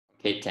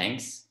Okay,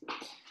 thanks.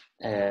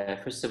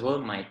 First of all,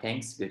 my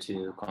thanks go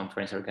to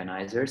conference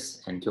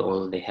organizers and to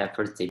all the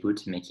efforts they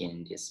put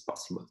making this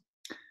possible.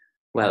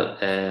 Well,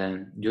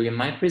 during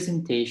my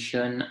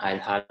presentation,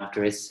 I'll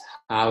address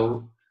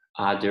how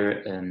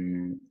other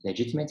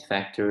legitimate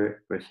factors,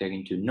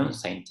 referring to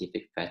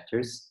non-scientific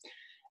factors,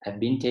 have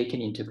been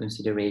taken into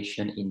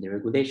consideration in the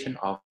regulation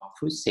of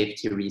food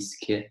safety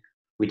risk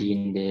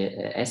within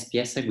the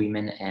SPS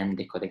agreement and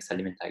the Codex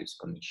Alimentarius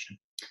Commission.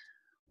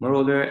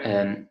 Moreover,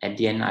 at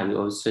the end, I will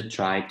also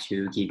try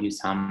to give you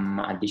some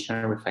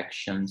additional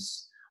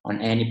reflections on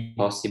any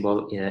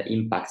possible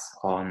impacts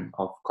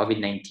of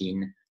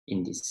COVID-19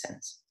 in this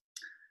sense.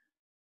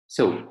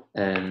 So,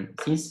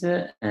 since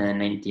the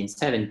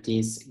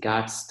 1970s,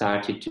 GATT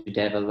started to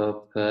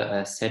develop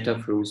a set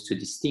of rules to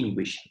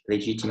distinguish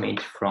legitimate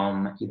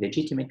from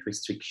illegitimate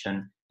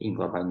restriction in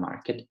global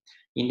market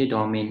in the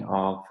domain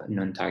of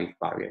non-tariff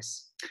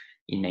barriers.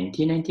 In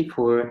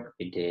 1994,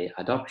 with the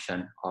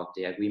adoption of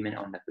the Agreement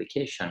on the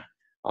Application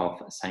of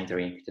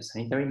Sanitary and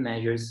Phytosanitary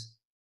Measures,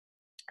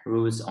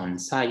 rules on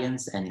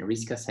science and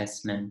risk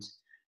assessment,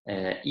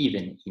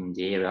 even in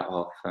the area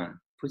of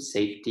food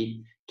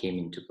safety, came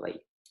into play.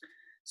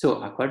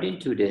 So, according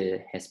to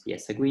the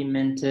SPS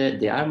agreement,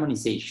 the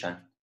harmonization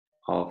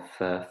of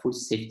food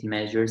safety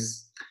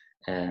measures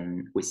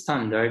with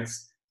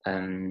standards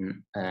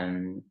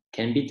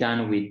can be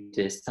done with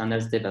the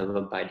standards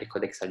developed by the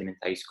Codex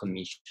Alimentarius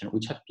Commission,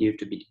 which appear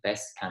to be the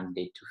best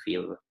candidate to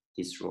fill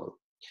this role.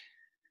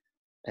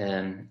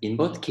 In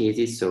both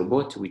cases, so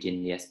both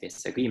within the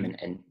SPS agreement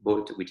and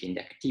both within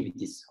the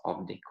activities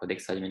of the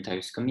Codex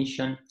Alimentarius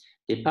Commission,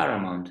 the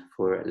paramount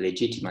for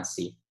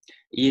legitimacy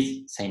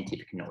is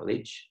scientific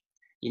knowledge,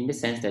 in the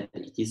sense that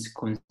it is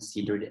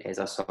considered as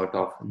a sort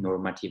of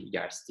normative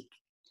yardstick.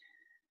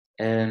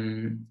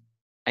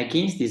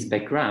 Against this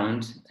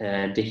background,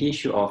 the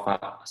issue of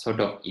a sort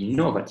of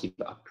innovative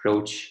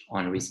approach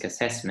on risk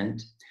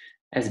assessment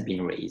has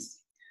been raised.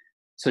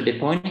 So the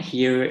point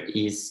here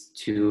is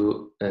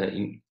to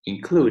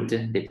include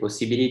the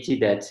possibility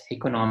that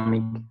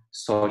economic,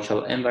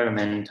 social,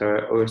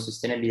 environmental, or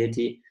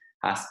sustainability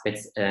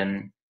aspects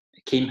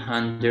came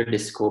under the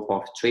scope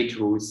of trade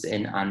rules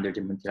and under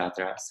the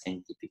multilateral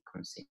scientific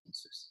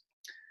consensus.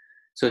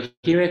 So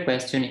here I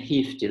question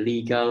if the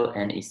legal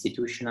and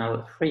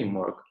institutional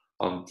framework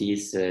of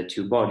these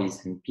two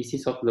bodies and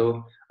pieces of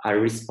law are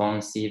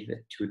responsive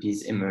to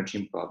this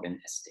emerging problem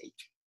at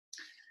stake.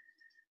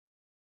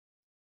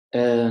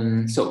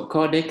 So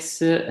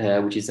Codex,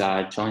 which is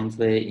a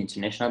jointly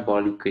international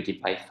body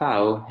created by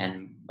FAO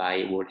and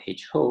by World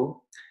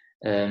WHO,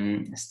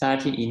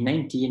 started in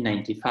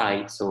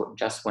 1995, so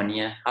just 1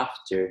 year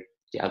after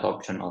the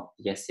adoption of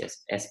the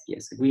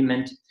SPS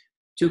agreement,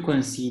 to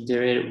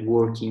consider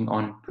working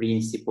on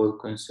principles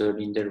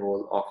concerning the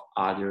role of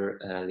other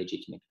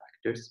legitimate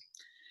factors.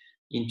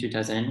 In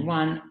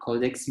 2001,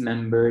 Codex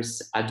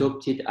members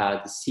adopted a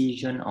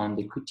decision on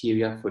the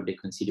criteria for the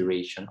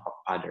consideration of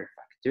other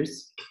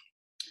factors,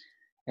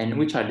 and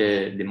which are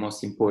the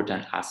most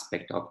important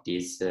aspect of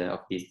this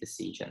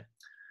decision.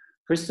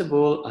 First of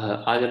all,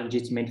 other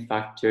legitimate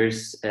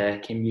factors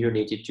can be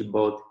related to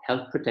both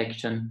health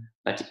protection,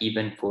 but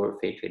even for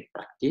fair trade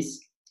practice.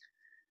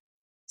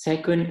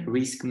 Second,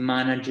 risk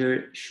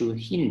manager should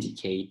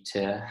indicate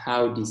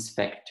how these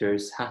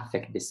factors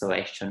affect the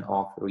selection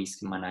of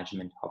risk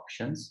management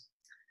options.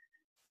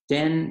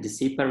 Then the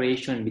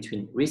separation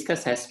between risk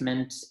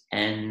assessment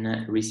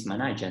and risk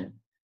management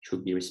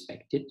should be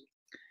respected.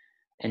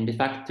 And the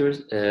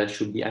factors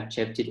should be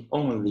accepted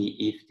only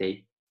if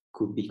they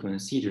could be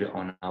considered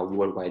on a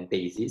worldwide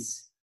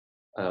basis,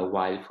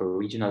 while for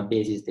regional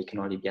basis, they can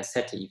only be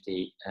accepted if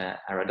they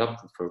are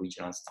adopted for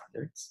regional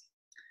standards.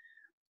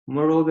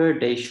 Moreover,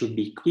 they should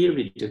be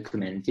clearly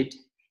documented,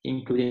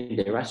 including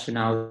the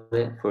rationale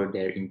for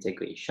their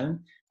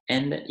integration,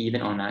 and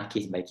even on a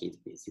case-by-case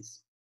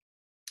basis.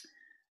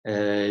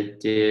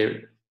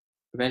 The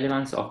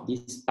relevance of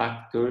these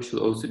factors should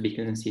also be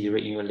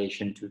considered in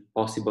relation to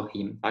possible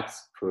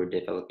impacts for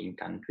developing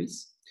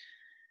countries.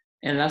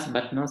 And last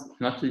but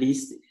not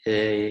least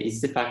is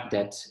the fact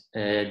that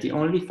the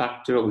only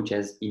factor which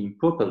has been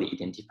properly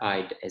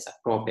identified as a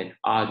proper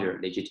other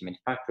legitimate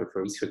factor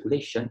for risk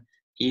regulation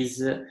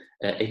is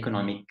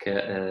economic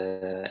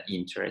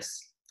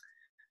interest,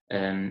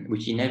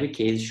 which in every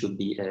case should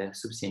be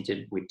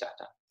substantiated with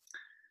data.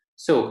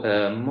 So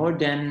more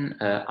than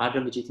other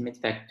legitimate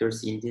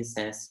factors, in this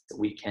sense,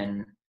 we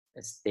can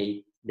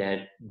state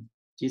that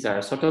these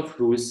are sort of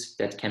rules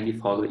that can be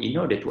followed in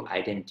order to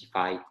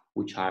identify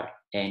which are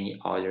any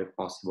other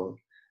possible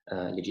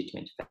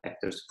legitimate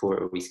factors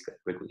for risk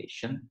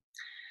regulation.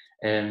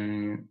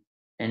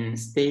 And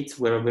states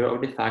were aware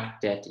of the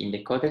fact that in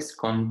the Codex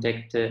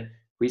context,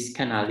 risk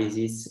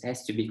analysis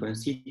has to be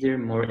considered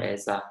more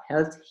as a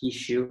health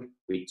issue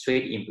with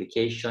trade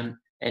implication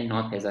and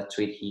not as a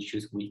trade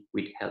issues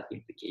with health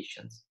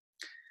implications.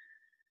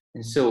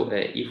 And so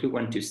if we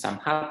want to sum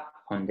up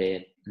on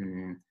the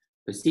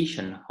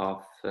position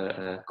of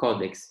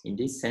Codex in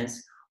this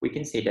sense, we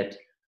can say that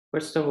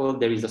first of all,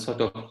 there is a sort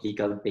of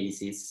legal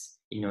basis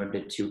in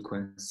order to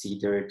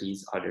consider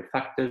these other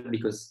factors,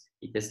 because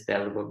it has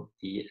developed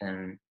this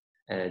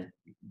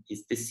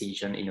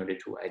decision in order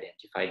to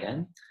identify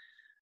them.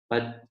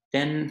 But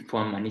then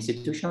from an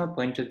institutional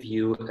point of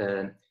view,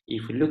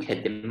 if we look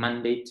at the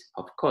mandate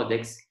of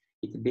Codex,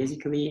 it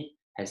basically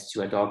has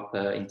to adopt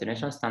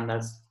international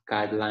standards,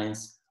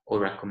 guidelines, or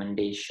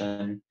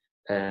recommendation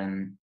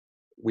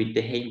with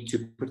the aim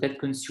to protect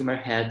consumer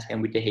health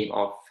and with the aim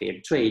of fair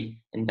trade,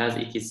 and thus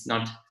it is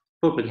not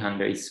properly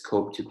under its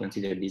scope to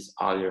consider this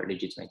other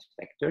legitimate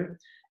factor.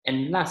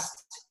 And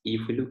last,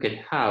 if we look at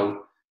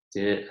how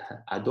the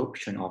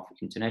adoption of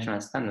international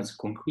standards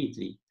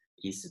concretely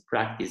is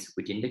practiced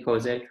within the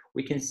COSEC,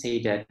 we can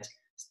say that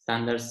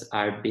standards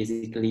are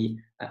basically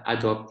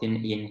adopted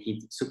in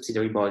its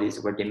subsidiary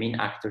bodies where the main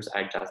actors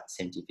are just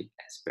scientific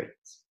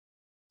experts.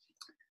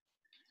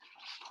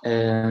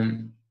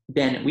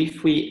 Then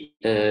if we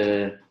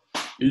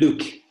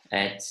look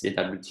at the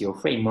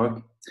WTO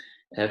framework,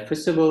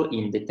 first of all,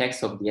 in the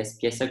text of the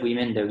SPS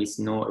agreement, there is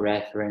no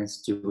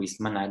reference to risk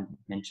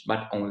management,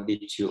 but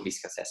only to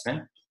risk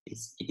assessment.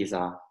 It's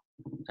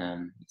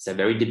a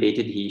very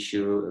debated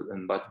issue,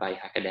 both by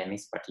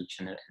academics,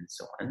 practitioners, and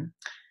so on.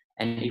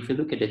 And if we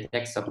look at the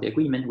text of the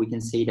agreement, we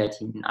can say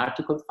that in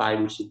Article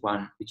 5, which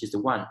is the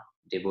one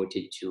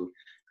devoted to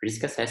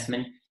risk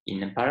assessment,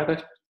 in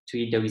paragraph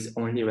 3, there is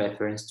only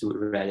reference to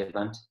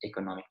relevant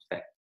economic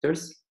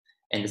factors.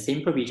 And the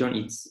same provision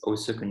is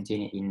also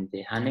contained in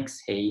the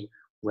Annex A,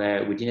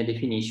 where within a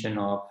definition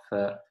of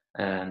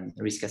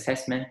risk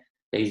assessment,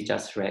 there is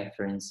just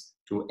reference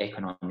to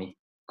economic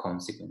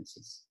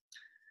consequences.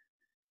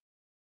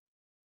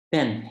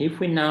 Then, if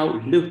we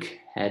now look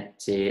at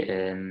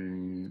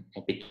the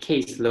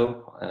case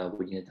law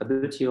within the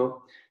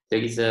WTO, there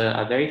is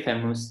a very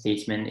famous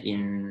statement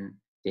in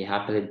the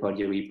appellate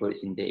body report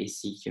in the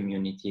AC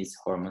Communities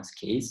Hormones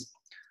case,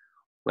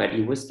 where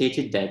it was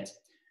stated that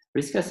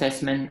risk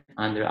assessment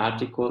under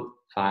Article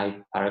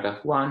 5,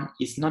 paragraph 1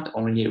 is not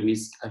only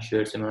risk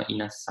assessment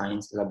in a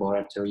science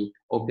laboratory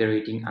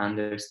operating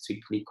under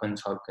strictly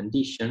controlled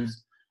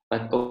conditions,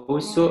 but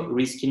also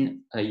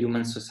risking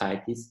human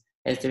societies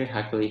as they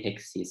actually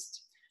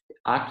exist. The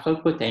actual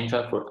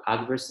potential for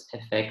adverse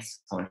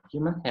effects on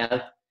human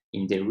health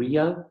in the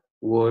real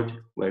world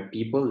where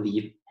people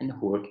live and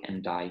work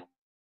and die.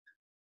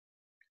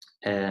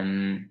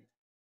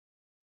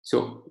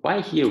 So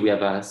why here we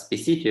have a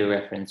specific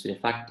reference to the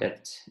fact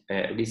that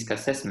risk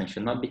assessment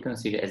should not be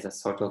considered as a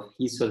sort of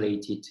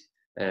isolated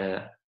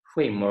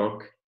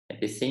framework. At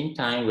the same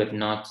time, we have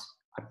not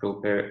a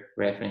proper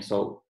reference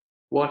of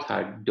what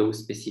are those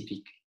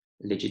specific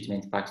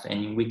legitimate factors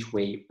and in which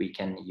way we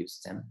can use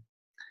them.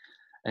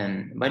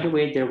 By the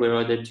way, there were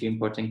other two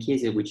important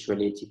cases which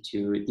related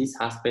to this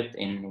aspect,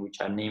 and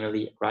which are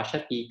namely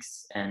Russia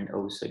pigs and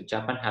also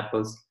Japan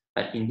apples,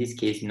 but in this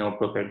case, no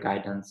proper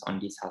guidance on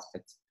these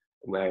aspects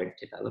were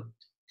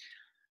developed.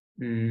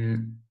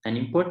 An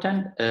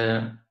important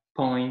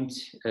point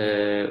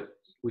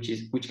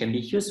which can be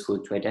useful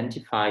to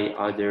identify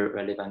other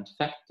relevant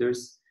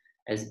factors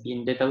has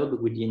been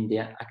developed within the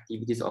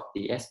activities of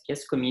the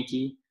SPS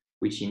committee,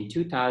 which in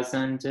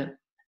 2000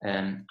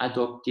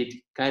 adopted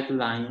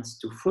guidelines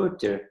to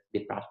further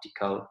the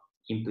practical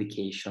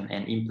implication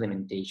and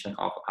implementation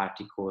of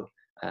Article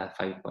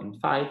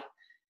 5.5.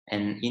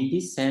 And in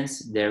this sense,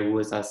 there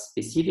was a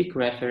specific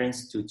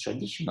reference to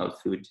traditional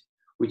food,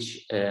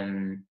 which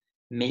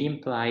may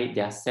imply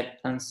the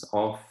acceptance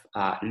of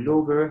a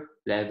lower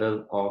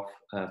level of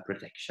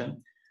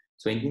protection.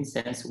 So in this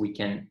sense, we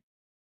can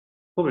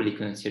probably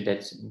consider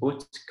that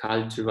both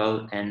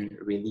cultural and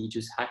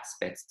religious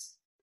aspects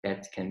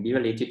that can be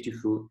related to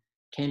food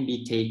can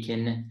be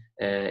taken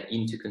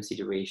into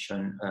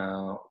consideration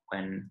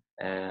when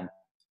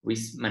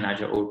risk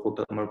manager or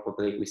more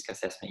properly risk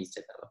assessment is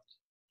developed.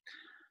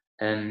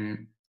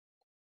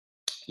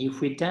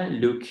 If we then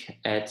look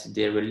at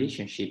the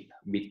relationship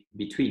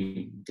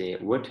between the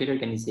World Trade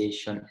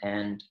Organization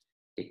and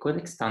the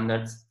Codex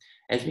standards,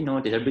 as we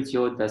know, the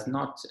WTO does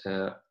not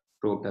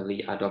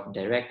properly adopt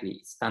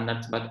directly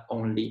standards, but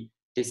only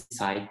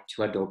decide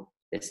to adopt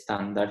the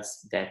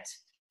standards that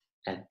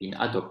have been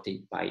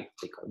adopted by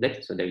the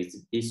Codex. So there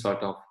is this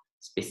sort of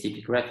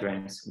specific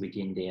reference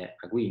within the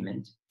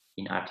agreement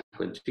in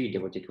Article 3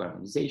 devoted to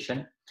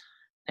harmonization.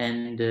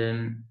 And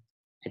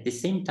at the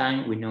same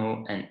time, we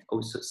know, and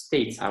also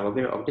states are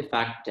aware of the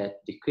fact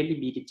that the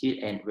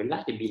credibility and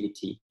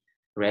reliability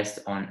rest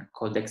on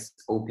Codex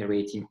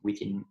operating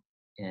within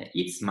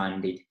its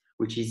mandate,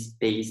 which is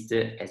based,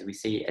 as we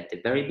say at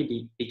the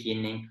very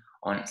beginning,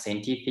 on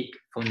scientific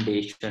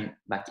foundation,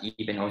 but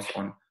even also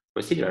on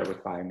procedural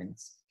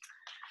requirements.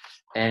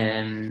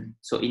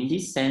 So in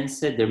this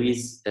sense, there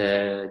is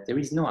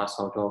no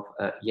sort of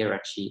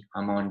hierarchy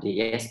among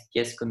the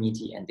SPS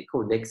committee and the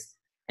Codex.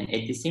 And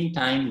at the same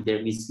time, there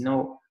is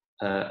no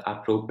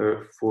a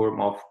proper form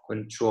of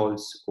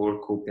controls or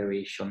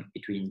cooperation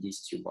between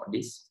these two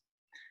bodies.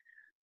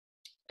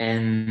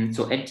 And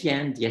so at the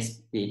end,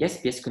 the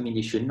SPS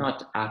committee should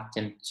not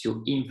attempt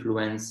to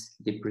influence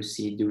the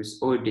procedures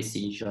or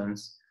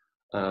decisions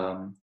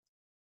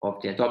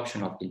of the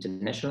adoption of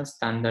international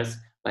standards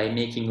by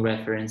making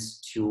reference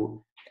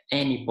to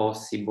any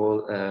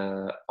possible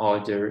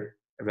other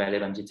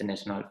relevant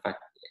international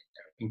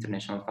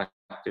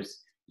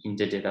factors in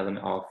the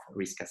development of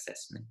risk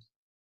assessment.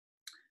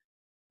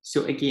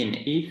 So again,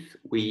 if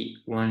we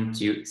want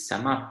to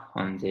sum up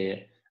on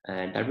the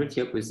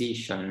WTO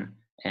position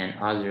and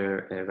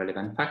other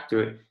relevant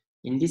factor,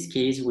 in this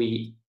case,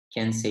 we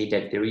can say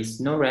that there is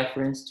no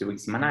reference to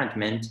risk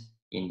management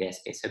in the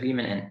SPS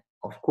agreement, and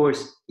of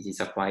course, it is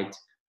a quite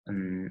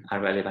a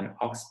relevant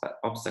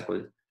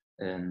obstacle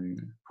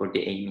for the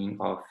aiming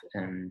of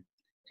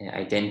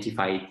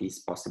identify these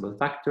possible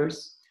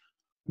factors.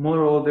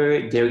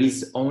 Moreover, there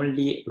is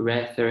only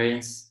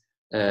reference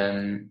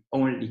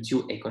only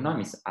to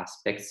economic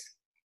aspects,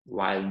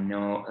 while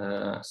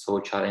no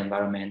social,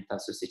 environmental,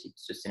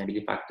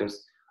 sustainability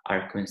factors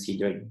are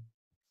considered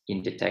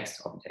in the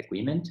text of the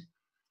agreement.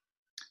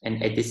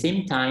 And at the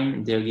same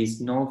time, there is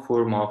no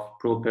form of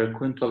proper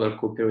control or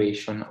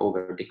cooperation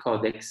over the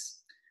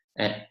codex.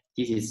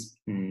 This is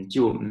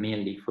due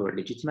mainly for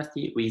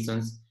legitimacy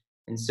reasons.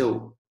 And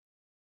so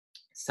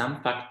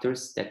some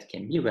factors that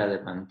can be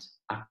relevant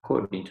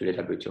according to the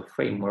WTO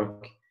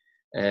framework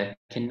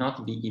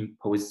cannot be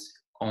imposed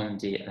on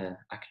the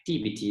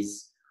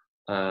activities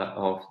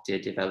of the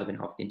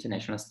development of the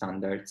international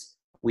standards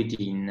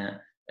within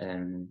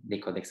the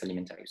Codex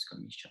Alimentarius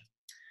Commission.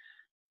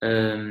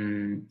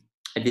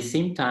 At the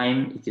same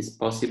time, it is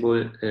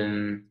possible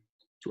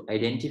to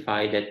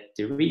identify that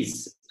there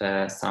is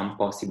some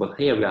possible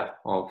area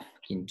of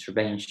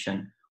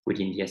intervention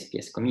within the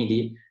SPS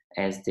committee,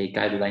 as the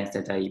guidelines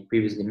that I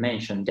previously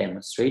mentioned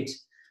demonstrate.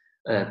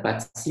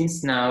 But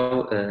since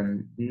now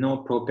no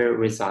proper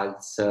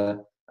results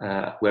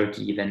were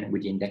given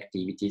within the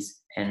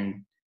activities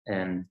and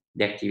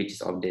the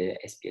activities of the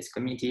SPS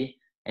committee,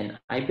 and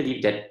I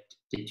believe that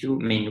the two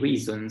main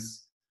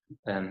reasons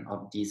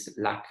of this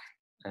lack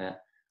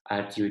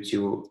are due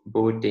to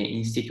both the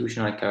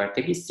institutional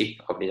characteristic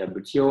of the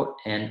WTO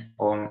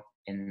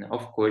and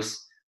of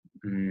course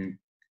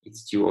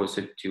it's due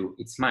also to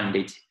its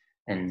mandate.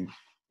 And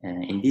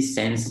in this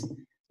sense,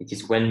 it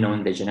is well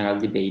known the general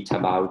debate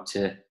about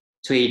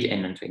trade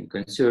and non-trade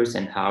concerns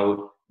and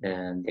how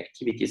the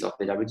activities of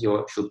the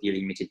WTO should be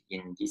limited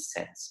in this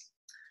sense.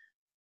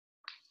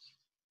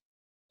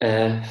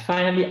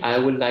 Finally, I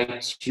would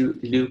like to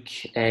look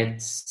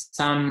at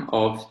some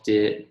of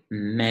the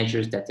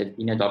measures that have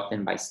been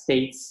adopted by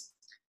states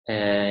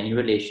in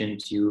relation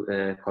to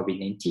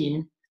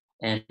COVID-19.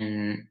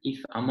 And if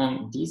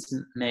among these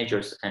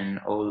measures and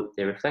all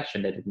the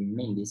reflection that have been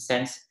made in this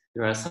sense,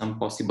 there are some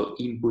possible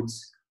inputs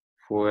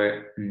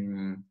for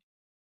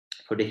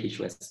the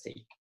HUS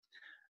state.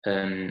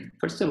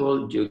 First of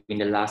all, during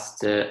the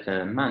last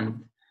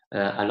month,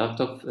 a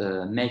lot of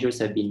measures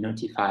have been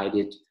notified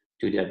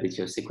to the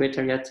WTO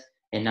Secretariat,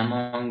 and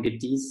among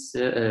these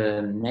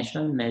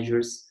national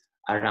measures,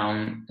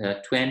 around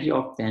 20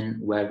 of them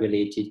were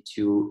related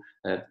to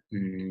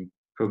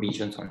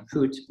provisions on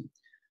food.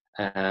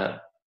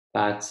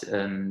 But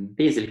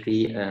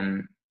basically,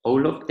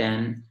 all of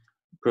them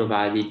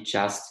provided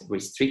just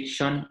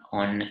restriction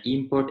on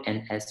import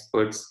and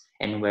exports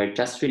and were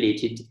just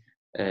related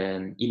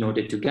in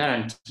order to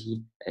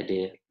guarantee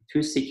the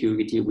food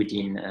security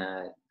within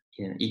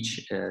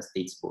each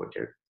state's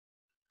border.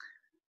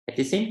 At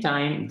the same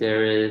time,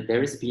 there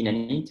has been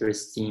an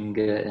interesting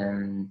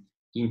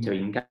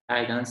interim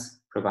guidance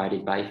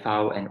provided by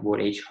FAO and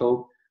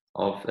WHO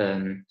of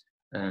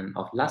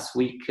last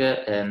week,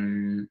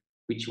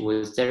 which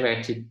was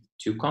directed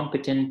to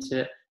competent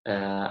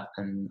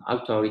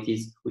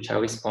authorities which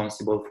are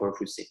responsible for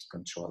food safety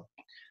control.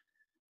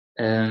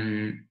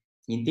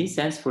 In this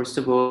sense, first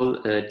of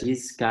all,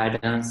 this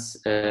guidance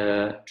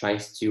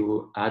tries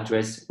to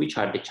address which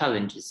are the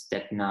challenges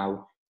that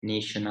now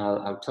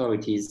national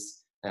authorities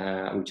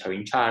which are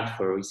in charge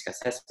for risk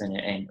assessment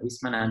and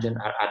risk management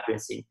are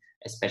addressing,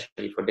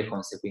 especially for the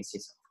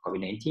consequences of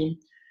COVID-19.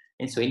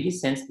 And so in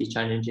this sense, the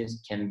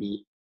challenges can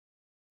be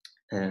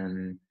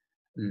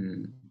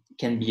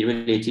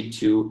related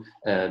to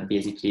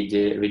basically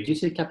the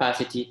reduced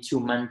capacity to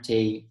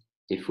maintain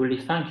the fully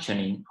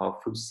functioning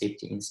of food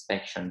safety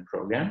inspection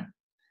program,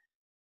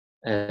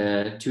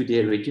 to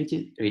the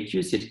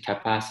reduced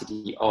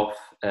capacity of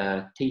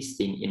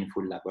testing in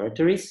food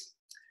laboratories,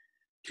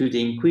 to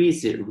the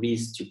increased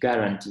risk to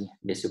guarantee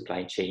the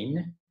supply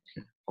chain,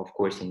 of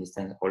course, in this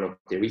sense, all of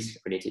the risks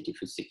related to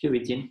food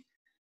security,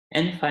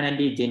 and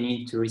finally, the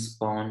need to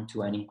respond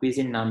to an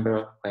increasing number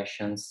of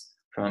questions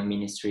from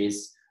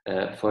ministries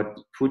for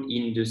food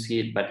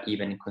industry, but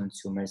even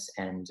consumers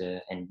and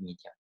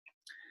media.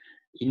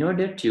 In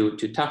order to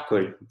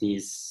tackle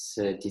this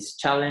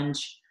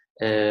challenge,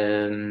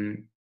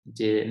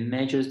 the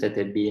measures that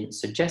have been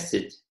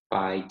suggested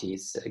by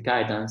this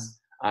guidance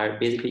are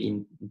basically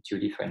in two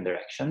different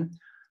directions.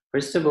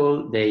 First of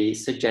all, they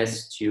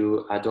suggest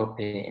to adopt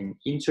and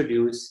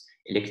introduce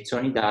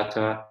electronic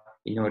data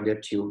in order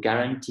to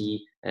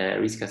guarantee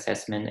risk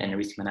assessment and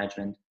risk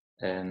management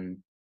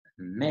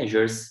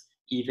measures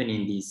even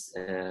in this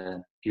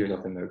period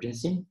of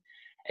emergency.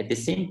 At the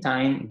same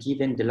time,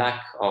 given the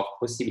lack of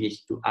possibility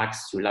to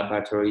access to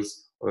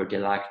laboratories or the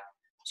lack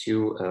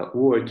to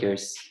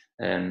workers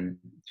to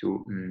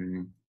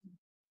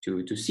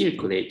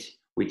circulate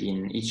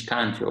within each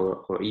country,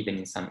 or even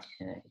in some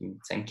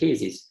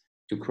cases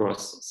to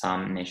cross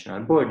some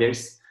national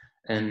borders,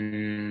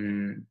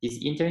 this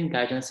interim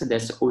guidance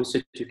suggests also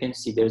to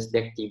consider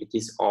the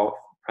activities of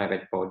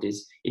private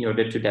bodies in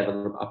order to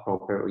develop a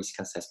proper risk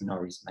assessment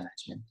or risk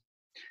management.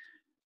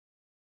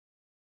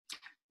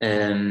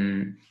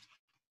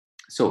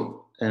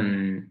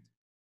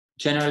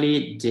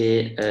 Generally,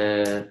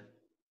 the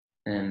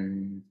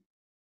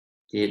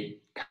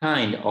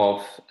kind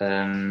of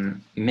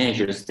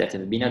measures that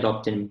have been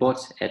adopted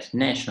both at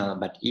national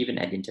but even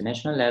at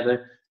international level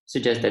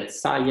suggest that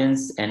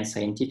science and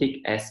scientific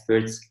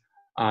experts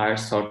are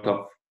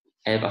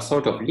have a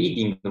sort of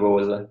leading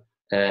role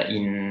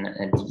in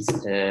this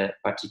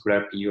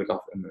particular period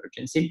of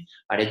emergency.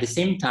 But at the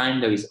same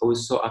time, there is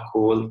also a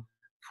call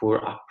for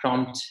a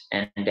prompt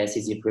and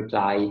decisive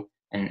reply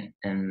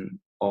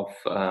of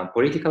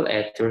political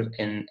actors,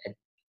 and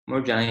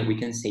more generally, we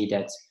can say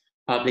that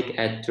public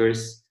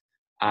actors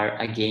are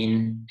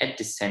again at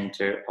the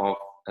center of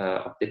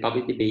the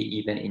public debate,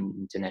 even in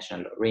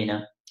international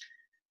arena.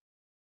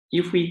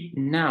 If we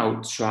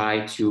now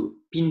try to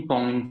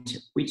pinpoint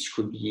which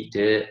could be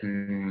the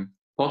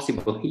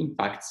possible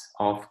impacts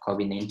of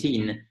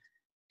COVID-19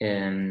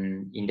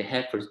 in the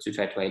efforts to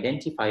try to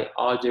identify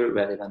other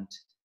relevant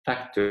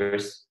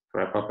factors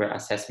for a proper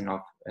assessment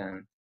of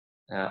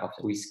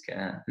risk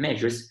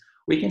measures,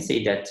 we can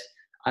say that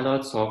a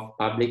lot of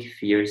public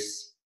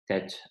fears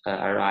that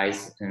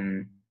arise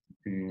in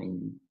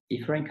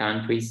different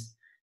countries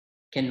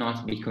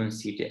cannot be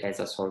considered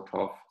as a sort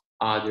of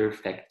other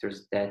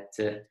factors that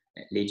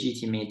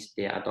legitimate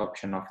the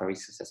adoption of a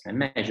risk assessment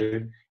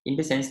measure, in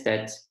the sense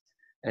that,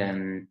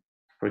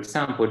 for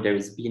example, there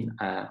has been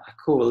a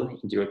call in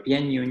the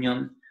European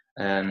Union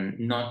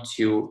not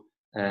to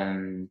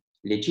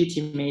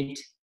legitimate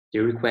the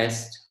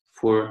request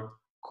for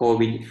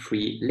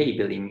COVID-free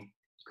labeling,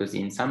 because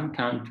in some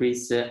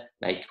countries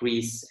like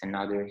Greece and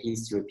other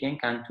East European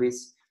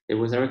countries, there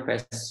was a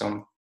request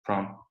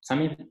from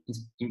some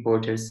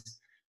importers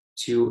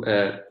to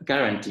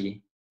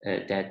guarantee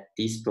that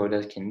these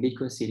products can be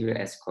considered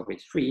as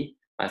COVID-free,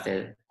 but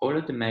that all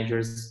of the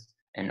measures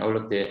and all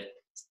of the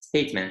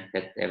statements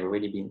that have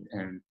already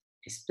been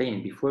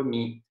explained before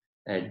me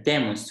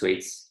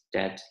demonstrates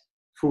that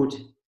food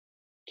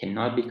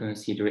cannot be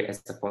considered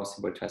as a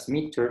possible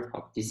transmitter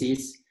of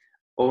disease.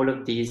 All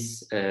of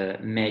these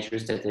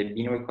measures that have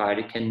been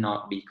required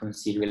cannot be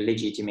considered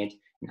legitimate,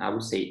 and I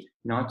would say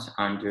not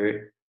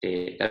under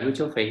the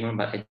WHO framework,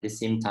 but at the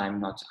same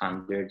time not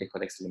under the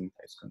Codex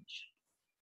Alimentarius Commission.